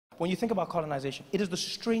when you think about colonization, it is the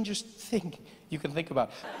strangest thing you can think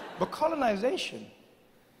about. But colonization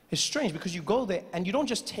is strange because you go there and you don't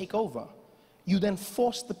just take over, you then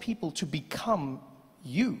force the people to become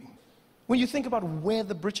you. When you think about where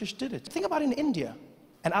the British did it, think about in India,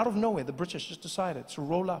 and out of nowhere the British just decided to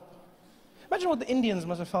roll up. Imagine what the Indians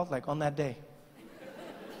must have felt like on that day.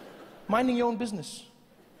 Minding your own business,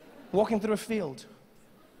 walking through a field.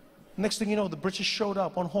 Next thing you know, the British showed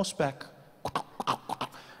up on horseback.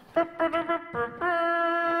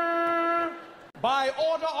 By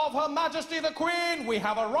order of Her Majesty the Queen, we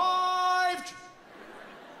have arrived.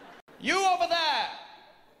 You over there,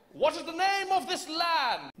 what is the name of this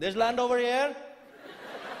land? This land over here?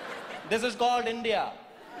 This is called India.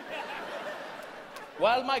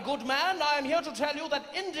 Well, my good man, I am here to tell you that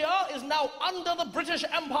India is now under the British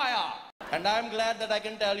Empire. And I'm glad that I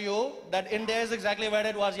can tell you that India is exactly where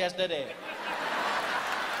it was yesterday.